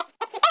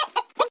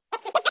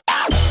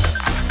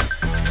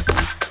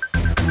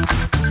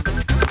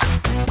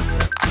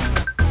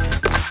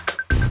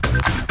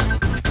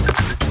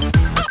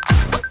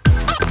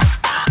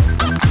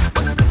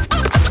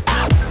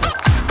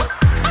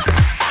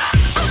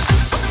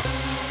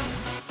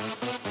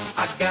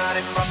got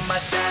it from my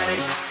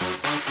daddy.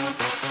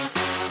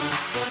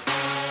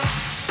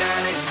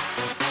 Daddy.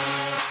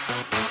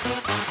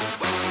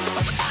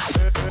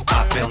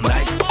 I feel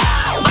nice.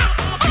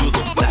 You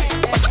look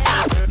nice.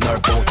 널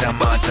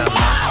보자마자 막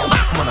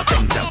wanna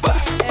땡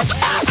잡았어.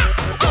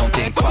 Don't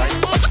think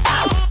twice.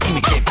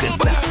 이미 게임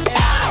끝났어.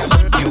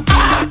 You be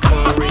my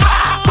curry.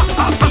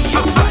 I'll be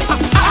your rice.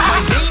 My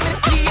name is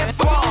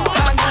PS1.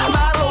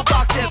 한국말로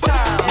박대상.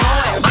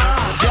 너의 마음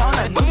변한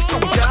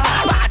눈동자.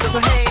 빠져서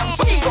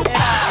헤엄치고 가.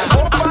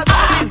 오빠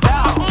달린다.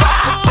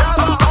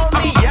 바쁘잖아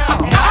언니야.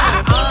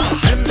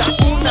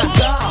 아름다운 남자.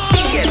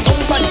 시계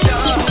동반자.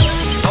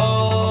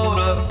 Hold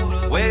up,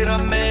 wait a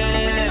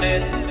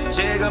minute.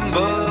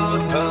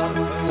 지금부터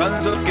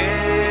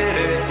선수끼리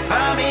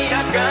밤이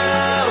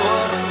아까워.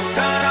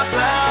 Turn up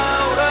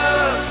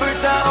louder.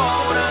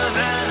 불타오르는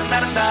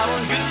아름다운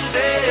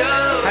그대여.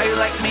 How you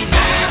like me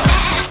now?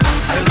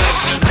 How you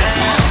like me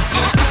now?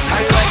 How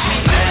you like me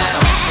now?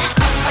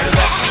 How you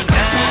like me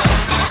now?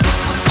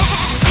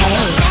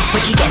 Hey,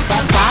 where'd you get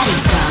that body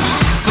from?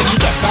 Where'd you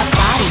get that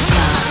body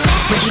from?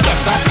 Where'd you get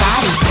that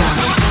body from?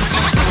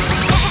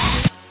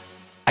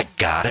 I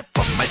got it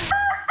from my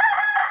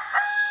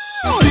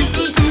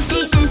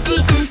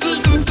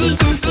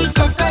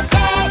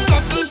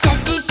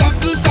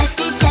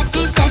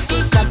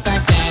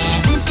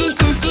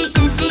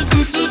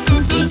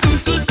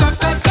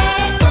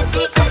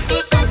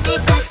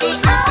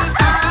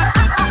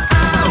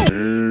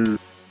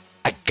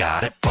I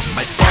got it from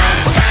my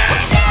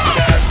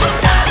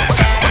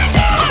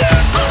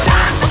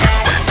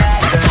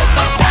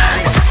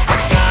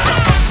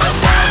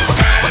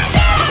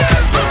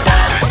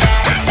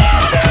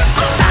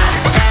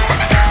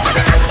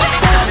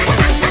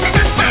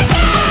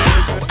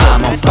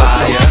I'm on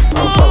fire.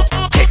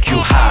 Take you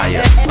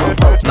higher.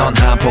 넌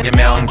한 폭의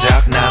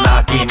명작, 난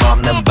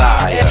아낌없는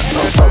buyer.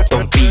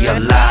 Don't be a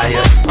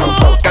liar.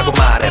 까고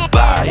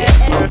말해봐요.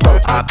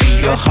 I'll be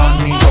your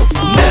honey.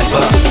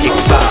 Never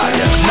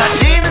expire.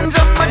 낮이는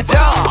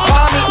잠만자.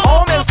 밤이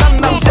오면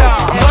상남자.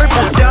 널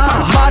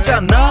보자마자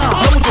나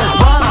너무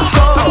좋아.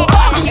 서로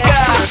어디가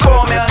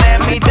보면 let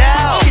me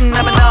down.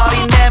 신나면 너리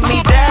let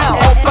me down.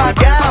 오빠가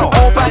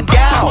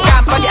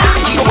깜빡이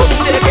아끼고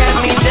흔들어 get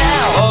me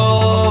down.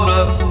 Hold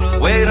up,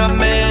 wait a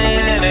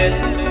minute.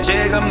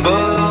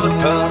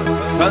 지금부터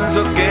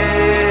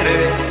선수끼리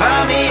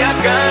밤이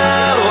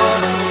아까워.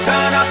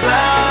 Turn up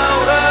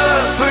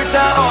louder.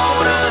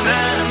 불타오르는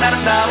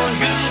아름다운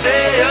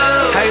그대여.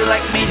 How you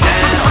like me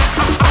now?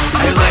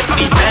 How you like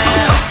me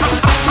now?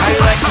 How you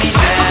like me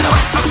now?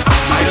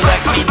 How you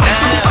like me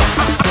now?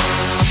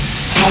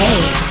 Hey,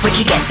 where'd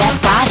you get that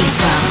body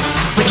from?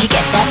 Where'd you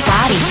get that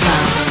body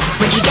from?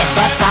 Where'd you get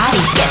that body?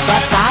 Get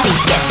that body?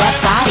 Get that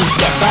body?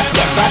 Get that?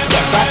 Get that?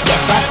 Get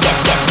that?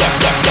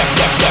 Get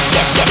that?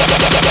 Get.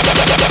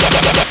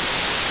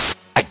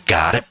 I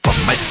got it from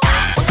my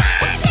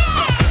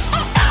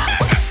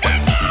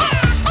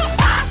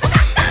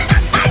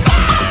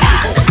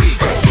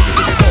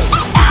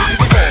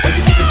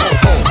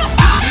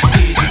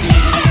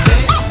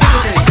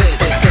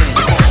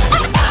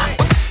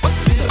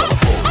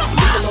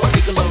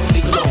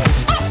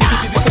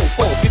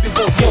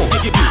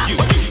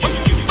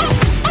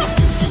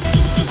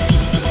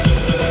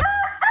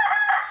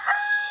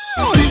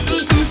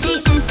Hey,